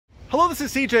Hello, this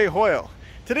is cjhoyle.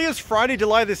 Today is Friday,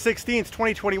 July the 16th,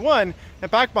 2021,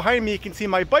 and back behind me you can see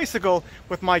my bicycle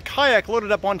with my kayak loaded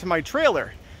up onto my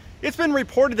trailer. It's been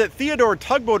reported that Theodore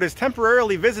Tugboat is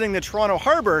temporarily visiting the Toronto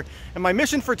Harbour, and my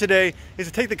mission for today is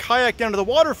to take the kayak down to the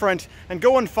waterfront and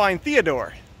go and find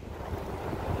Theodore.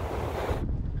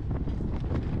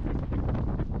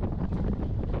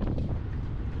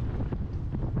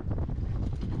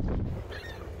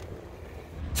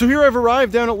 So here I've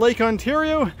arrived down at Lake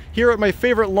Ontario, here at my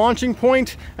favorite launching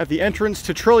point at the entrance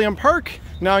to Trillium Park.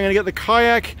 Now I'm going to get the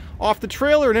kayak off the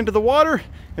trailer and into the water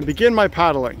and begin my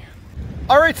paddling.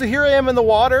 Alright, so here I am in the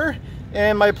water,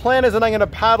 and my plan is that I'm going to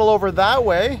paddle over that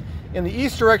way in the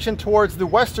east direction towards the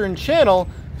western channel,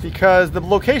 because the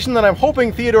location that I'm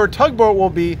hoping Theodore Tugboat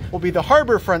will be the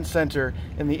Harbourfront Centre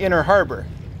in the Inner Harbour.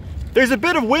 There's a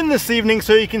bit of wind this evening,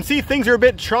 so you can see things are a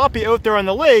bit choppy out there on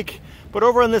the lake. But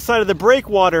over on this side of the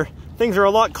breakwater, things are a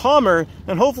lot calmer,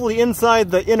 and hopefully inside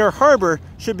the Inner Harbour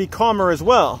should be calmer as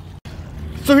well.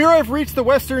 So here I've reached the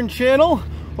Western Channel.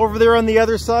 Over there on the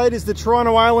other side is the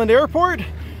Toronto Island Airport.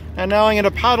 And now I'm going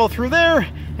to paddle through there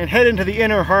and head into the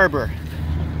Inner Harbour.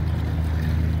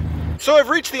 So I've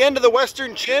reached the end of the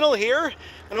Western Channel here,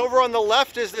 and over on the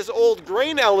left is this old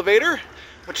grain elevator,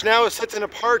 which now sits in a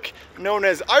park known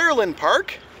as Ireland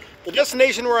Park. The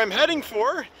destination where I'm heading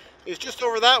for is just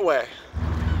over that way.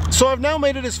 So I've now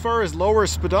made it as far as Lower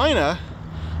Spadina,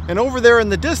 and over there in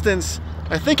the distance,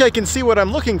 I think I can see what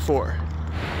I'm looking for.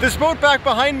 This boat back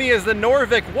behind me is the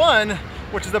Norvic 1,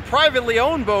 which is a privately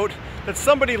owned boat that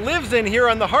somebody lives in here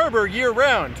on the harbour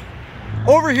year-round.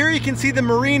 Over here you can see the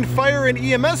Marine Fire and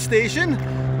EMS station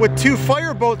with 2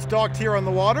 fire boats docked here on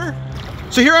the water.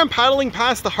 So here I'm paddling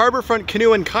past the Harbourfront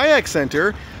Canoe Kayak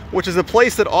Centre, which is a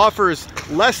place that offers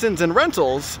lessons and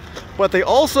rentals, but they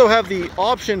also have the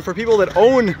option for people that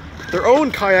own their own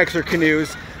kayaks or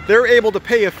canoes. They're able to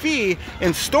pay a fee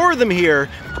and store them here,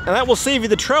 and that will save you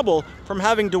the trouble from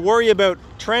having to worry about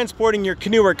transporting your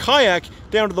canoe or kayak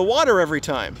down to the water every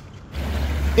time.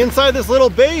 Inside this little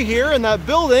bay here in that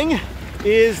building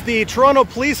is the Toronto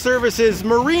Police Service's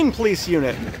Marine Police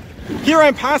Unit. Here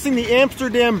I'm passing the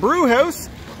Amsterdam Brew House,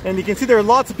 and you can see there are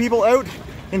lots of people out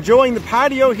enjoying the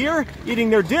patio here, eating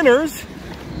their dinners.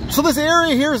 So this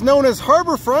area here is known as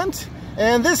Harbourfront,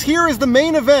 and this here is the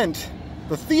main event,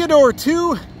 the Theodore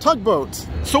Too tugboat.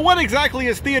 So what exactly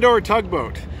is Theodore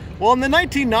Tugboat? Well, in the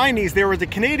 1990s there was a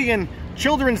Canadian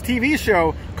children's TV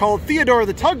show called Theodore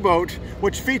the Tugboat,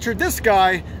 which featured this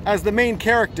guy as the main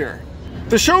character.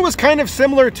 The show was kind of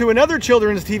similar to another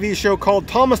children's TV show called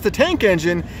Thomas the Tank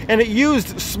Engine, and it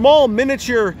used small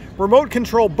miniature remote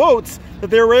control boats that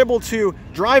they were able to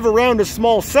drive around a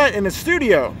small set in a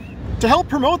studio. To help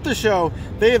promote the show,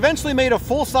 they eventually made a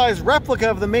full-size replica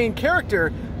of the main character,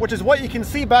 which is what you can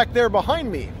see back there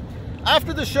behind me.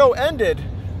 After the show ended,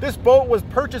 this boat was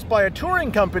purchased by a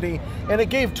touring company, and it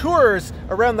gave tours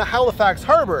around the Halifax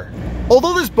Harbour.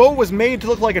 Although this boat was made to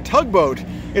look like a tugboat,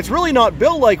 it's really not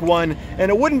built like one, and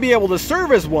it wouldn't be able to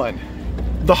serve as one.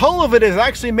 The hull of it is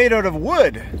actually made out of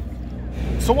wood.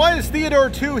 So why is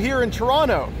Theodore Too here in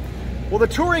Toronto? Well, the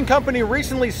touring company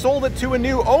recently sold it to a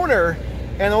new owner,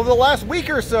 and over the last week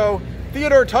or so,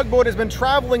 Theodore Tugboat has been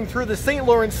traveling through the St.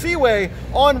 Lawrence Seaway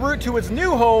en route to its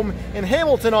new home in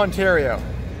Hamilton, Ontario.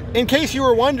 In case you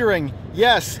were wondering,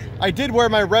 yes, I did wear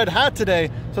my red hat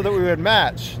today so that we would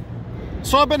match.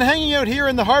 So I've been hanging out here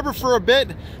in the harbour for a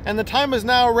bit, and the time is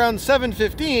now around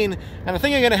 7:15, and I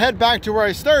think I'm going to head back to where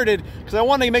I started because I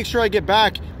want to make sure I get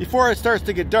back before it starts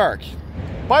to get dark.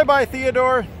 Bye-bye,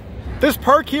 Theodore. This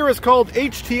park here is called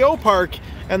HTO Park,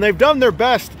 and they've done their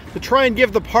best to try and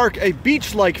give the park a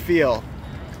beach-like feel.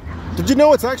 Did you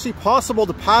know it's actually possible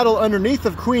to paddle underneath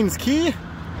of Queens Quay?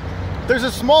 There's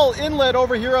a small inlet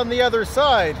over here on the other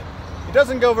side. It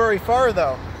doesn't go very far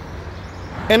though.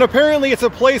 And apparently it's a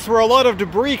place where a lot of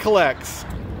debris collects.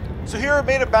 So here I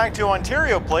made it back to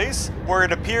Ontario Place, where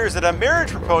it appears that a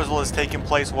marriage proposal has taken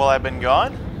place while I've been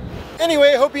gone.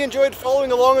 Anyway, I hope you enjoyed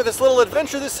following along with this little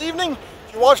adventure this evening.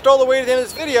 If you watched all the way to the end of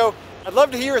this video, I'd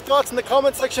love to hear your thoughts in the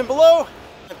comment section below,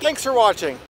 and thanks for watching.